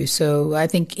back to you. So I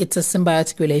think it's a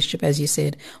symbiotic relationship, as you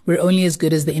said. We're only as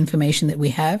good as the information that we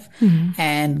have,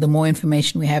 and the more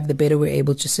information we have, the better we're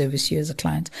able to service you as a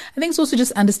client. I think it's also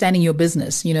just understanding your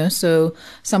business, so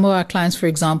some of our clients, for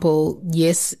example,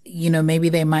 yes, maybe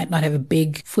they might not have a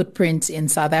big footprint in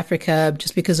South Africa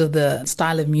just because of the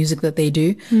style of music that they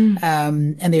do,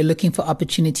 and they're looking for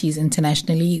opportunities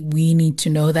internationally. We need to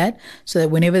know that so that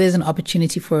whenever there's an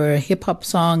opportunity for a hip hop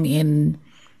song in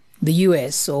the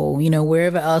US or,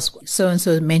 wherever else,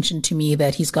 so-and-so mentioned to me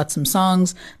that he's got some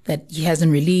songs that he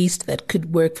hasn't released that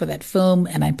could work for that film,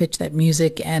 and I pitch that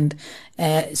music. And,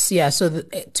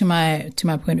 to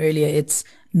my point earlier, it's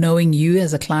knowing you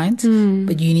as a client,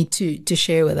 but you need to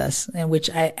share with us, which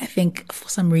I think for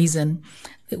some reason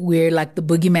we're like the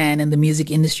boogeyman in the music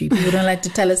industry. People don't like to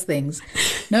tell us things.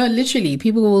 No, literally,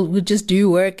 people will just do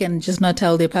work and just not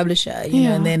tell their publisher, you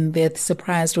know, and then they're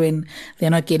surprised when they're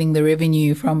not getting the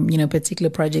revenue from, you know, particular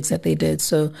projects that they did.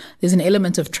 So there's an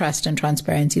element of trust and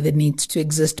transparency that needs to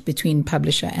exist between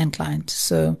publisher and client.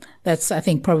 So that's, I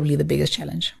think, probably the biggest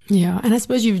challenge. Yeah. And I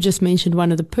suppose you've just mentioned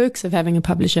one of the perks of having a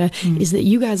publisher is that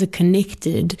you guys are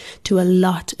connected to a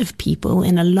lot of people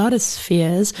in a lot of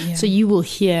spheres. Yeah. So you will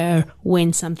hear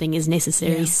when something is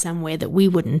necessary somewhere that we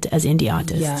wouldn't as indie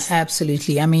artists. Yeah,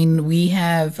 absolutely. I mean, we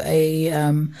have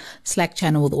a Slack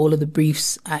channel with all of the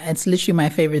briefs. It's literally my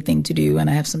favorite thing to do when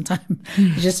I have some time,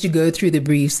 just to go through the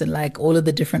briefs and like all of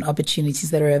the different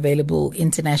opportunities that are available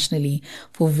internationally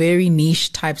for very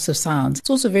niche types of sounds. It's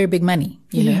also very big money,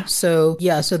 you know? So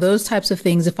those types of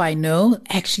things, if I know,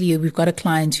 actually we've got a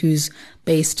client who's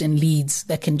based in Leeds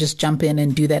that can just jump in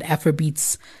and do that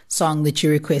Afrobeats song that you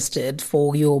requested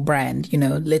for your brand, you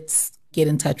know, let's get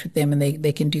in touch with them and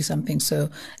they can do something. So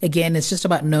again, it's just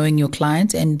about knowing your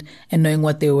client and knowing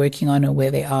what they're working on or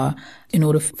where they are in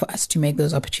order for us to make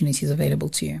those opportunities available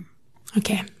to you.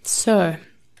 Okay. So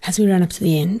as we run up to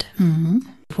the end,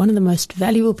 one of the most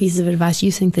valuable pieces of advice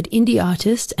you think that indie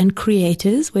artists and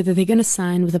creators, whether they're going to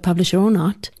sign with a publisher or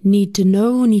not, need to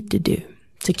know or need to do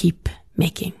to keep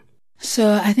making?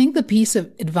 So I think the piece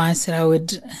of advice that I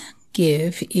would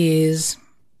give is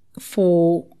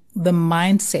for the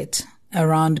mindset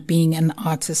around being an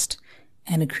artist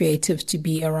and a creative to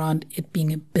be around it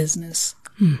being a business.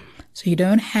 So you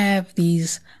don't have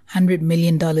these $100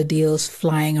 million deals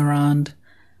flying around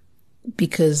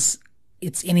because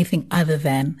it's anything other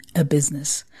than a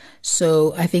business.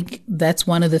 So I think that's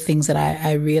one of the things that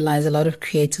I realize a lot of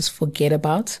creators forget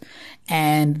about.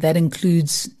 And that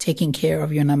includes taking care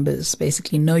of your numbers,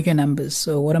 basically know your numbers.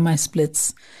 So what are my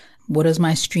splits? What is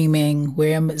my streaming?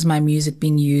 Where is my music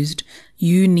being used?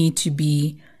 You need to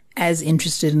be as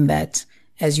interested in that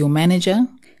as your manager,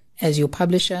 as your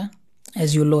publisher,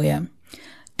 as your lawyer.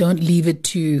 Don't leave it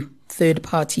to third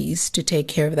parties to take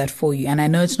care of that for you. And I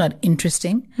know it's not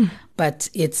interesting, but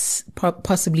it's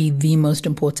possibly the most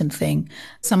important thing.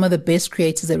 Some of the best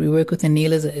creators that we work with, and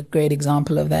Neil is a great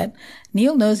example of that.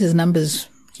 Neil knows his numbers.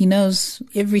 He knows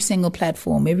every single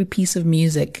platform, every piece of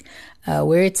music,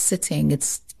 where it's sitting.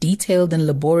 It's detailed and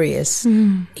laborious.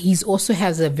 He also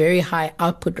has a very high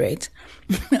output rate,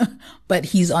 but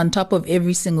he's on top of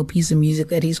every single piece of music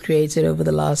that he's created over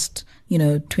the last,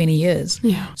 20 years.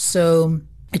 Yeah. So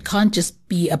it can't just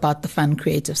be about the fun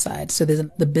creative side. So there's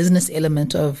the business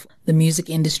element of the music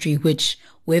industry, which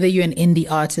whether you're an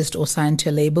indie artist or signed to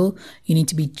a label, you need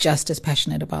to be just as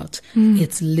passionate about.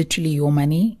 It's literally your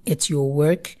money. It's your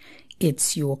work.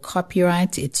 It's your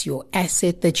copyright. It's your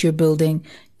asset that you're building.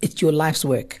 It's your life's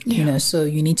work, so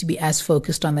you need to be as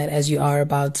focused on that as you are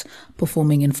about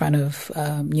performing in front of,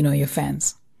 your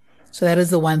fans. So that is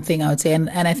the one thing I would say. And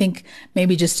I think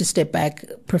maybe just to step back,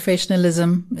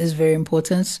 professionalism is very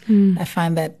important. I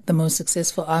find that the most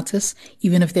successful artists,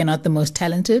 even if they're not the most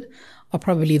talented, are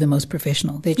probably the most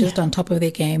professional. They're just on top of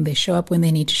their game. They show up when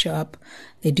they need to show up.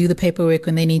 They do the paperwork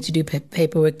when they need to do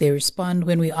paperwork. They respond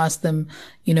when we ask them,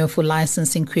 for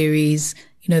licensing queries.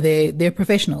 They're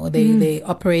professional. They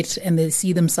operate and they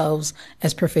see themselves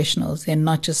as professionals. They're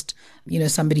not just,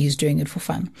 somebody who's doing it for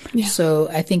fun. Yeah. So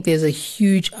I think there's a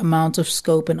huge amount of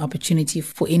scope and opportunity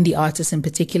for indie artists in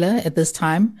particular at this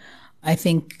time. I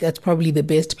think that's probably the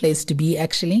best place to be,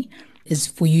 actually, is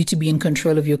for you to be in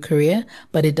control of your career.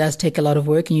 But it does take a lot of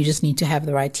work, and you just need to have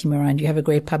the right team around you. Have a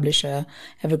great publisher,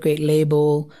 have a great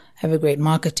label, have a great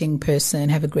marketing person,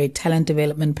 have a great talent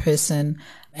development person,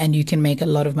 and you can make a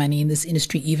lot of money in this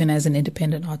industry, even as an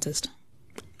independent artist.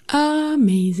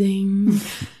 Amazing.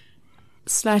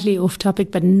 Slightly off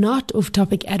topic, but not off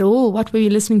topic at all. What were you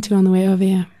listening to on the way over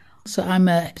here? So I'm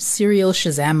a serial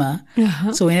Shazammer.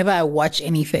 So whenever I watch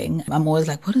anything, I'm always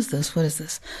like, what is this? What is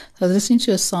this? So I was listening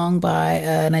to a song by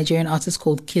a Nigerian artist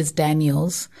called Kiz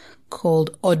Daniels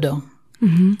called Odo.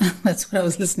 That's what I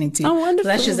was listening to. Oh, wonderful.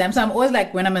 So that's Shazam. So I'm always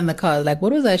like, when I'm in the car, like,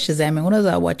 what was I Shazamming? What was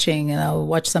I watching? And I'll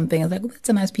watch something. I was like, oh, that's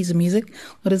a nice piece of music.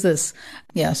 What is this?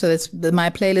 Yeah. So my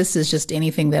playlist is just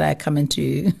anything that I come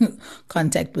into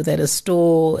contact with at a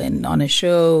store and on a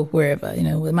show, wherever,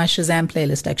 with my Shazam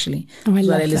playlist, actually. Oh, I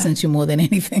love what I listen to more than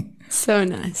anything. So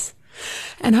nice.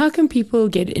 And how can people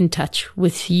get in touch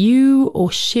with you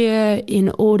or share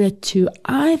in order to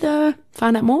either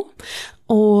find out more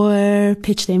or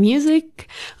pitch their music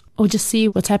or just see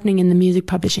what's happening in the music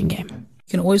publishing game?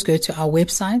 You can always go to our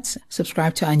website,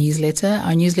 subscribe to our newsletter.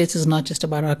 Our newsletter is not just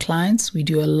about our clients. We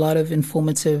do a lot of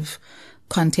informative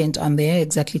content on there,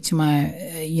 exactly to my,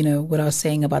 what I was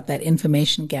saying about that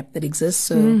information gap that exists.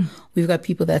 So we've got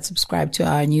people that subscribe to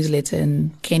our newsletter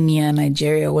in Kenya,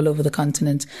 Nigeria, all over the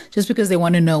continent, just because they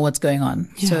want to know what's going on.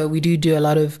 Yeah. So we do a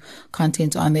lot of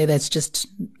content on there that's just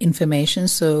information.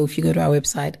 So if you go to our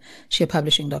website,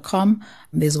 sharepublishing.com,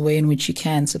 there's a way in which you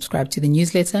can subscribe to the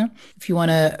newsletter. If you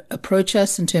want to approach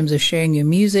us in terms of sharing your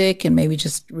music and maybe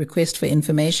just request for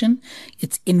information,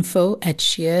 it's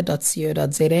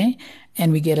info@share.co.za.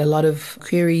 And we get a lot of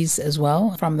queries as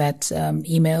well from that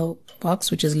email box,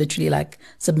 which is literally like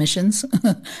submissions,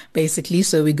 basically.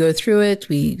 So we go through it,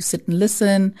 we sit and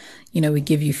listen, we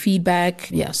give you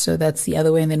feedback. Yeah, so that's the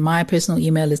other way. And then my personal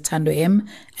email is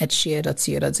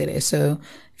thandom@share.co.za. So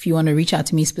if you want to reach out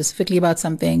to me specifically about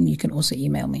something, you can also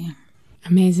email me.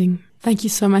 Amazing. Thank you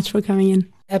so much for coming in.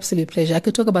 Absolute pleasure. I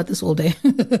could talk about this all day.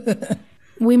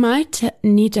 We might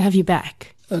need to have you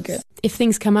back. Okay. If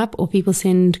things come up or people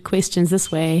send questions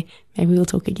this way, maybe we'll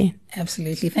talk again.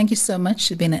 Absolutely. Thank you so much.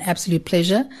 It's been an absolute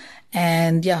pleasure.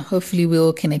 And yeah, hopefully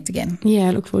we'll connect again. Yeah,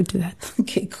 I look forward to that.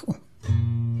 Okay, cool.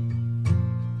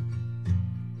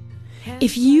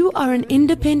 If you are an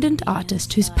independent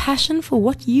artist whose passion for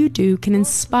what you do can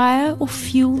inspire or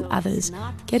fuel others,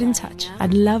 get in touch.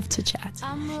 I'd love to chat.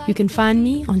 You can find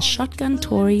me on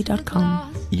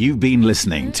shotguntory.com. You've been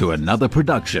listening to another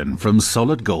production from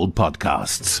Solid Gold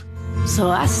Podcasts. So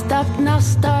I stopped now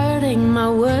starting, my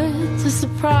words are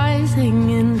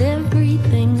surprising, and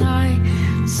everything I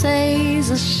say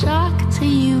is a shock to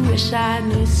you. Wish I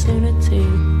knew sooner too,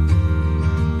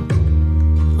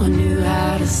 or knew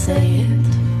how to say it.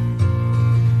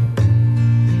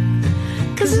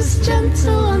 'Cause this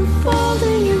gentle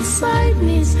unfolding inside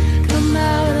me's come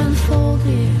out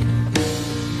unfolded.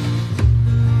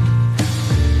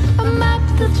 A map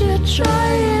that you're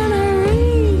trying to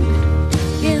read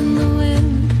in the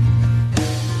wind.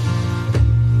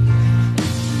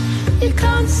 You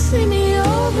can't see me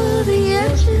over the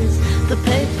edges. The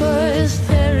paper is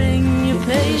tearing, your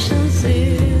patience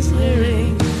is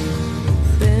wearing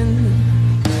thin.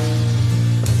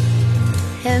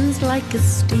 Ends like a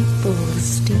steeple, the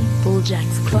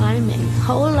steeplejack's climbing.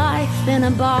 Whole life in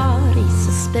a body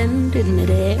suspended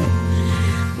midair.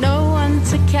 No one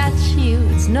to catch you,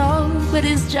 it's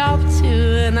nobody's job to,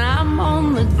 and I'm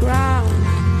on the ground.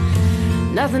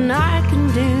 Nothing I can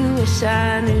do, wish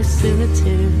I knew sooner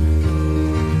too,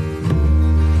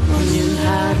 or knew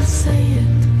how to say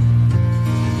it.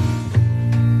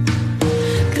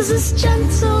 'Cause this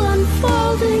gentle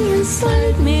unfolding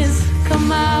inside me has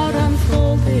come out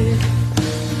unfolded.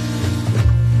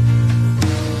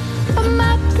 A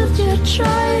map that you're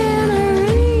trying to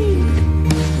read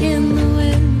in the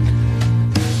wind.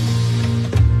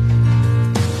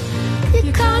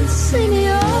 You can't see me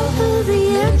over the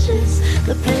edges.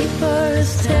 The paper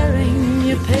is tearing,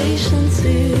 your patience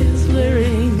is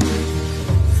wearing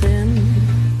thin.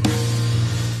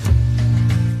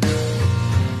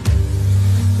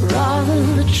 Rather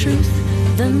the truth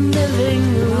than living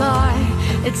a lie.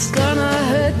 It's gonna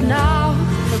hurt now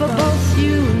for both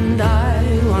you and I.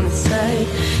 Wanna say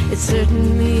it's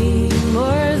certainly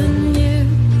more than you,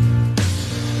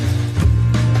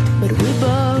 but we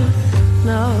both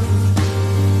know.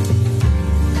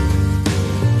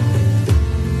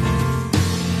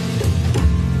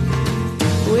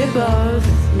 We both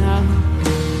know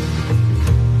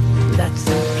that's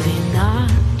simply not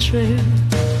true.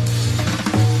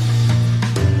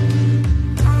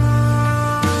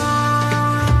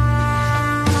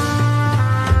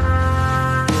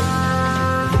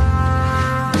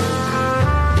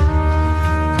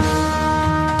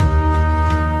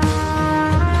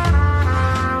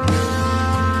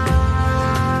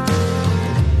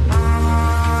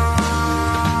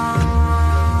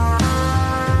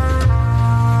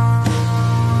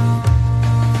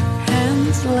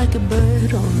 Like a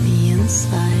bird on the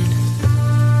inside.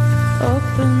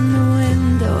 Open the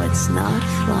window, it's not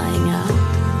flying out.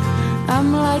 I'm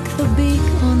like the beak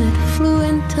on it, flew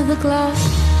into the glass,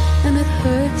 and it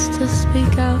hurts to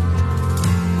speak out.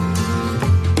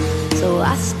 So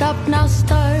I stopped now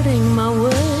starting, my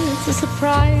words are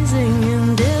surprising,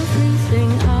 and everything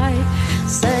I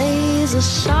say is a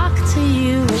shock to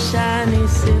you. Wish I knew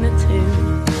sooner too,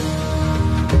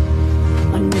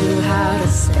 I knew how to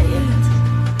say it.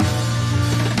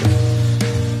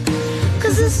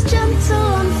 'Cause this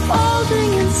gentle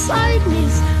unfolding inside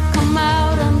me's come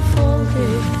out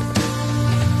unfolded.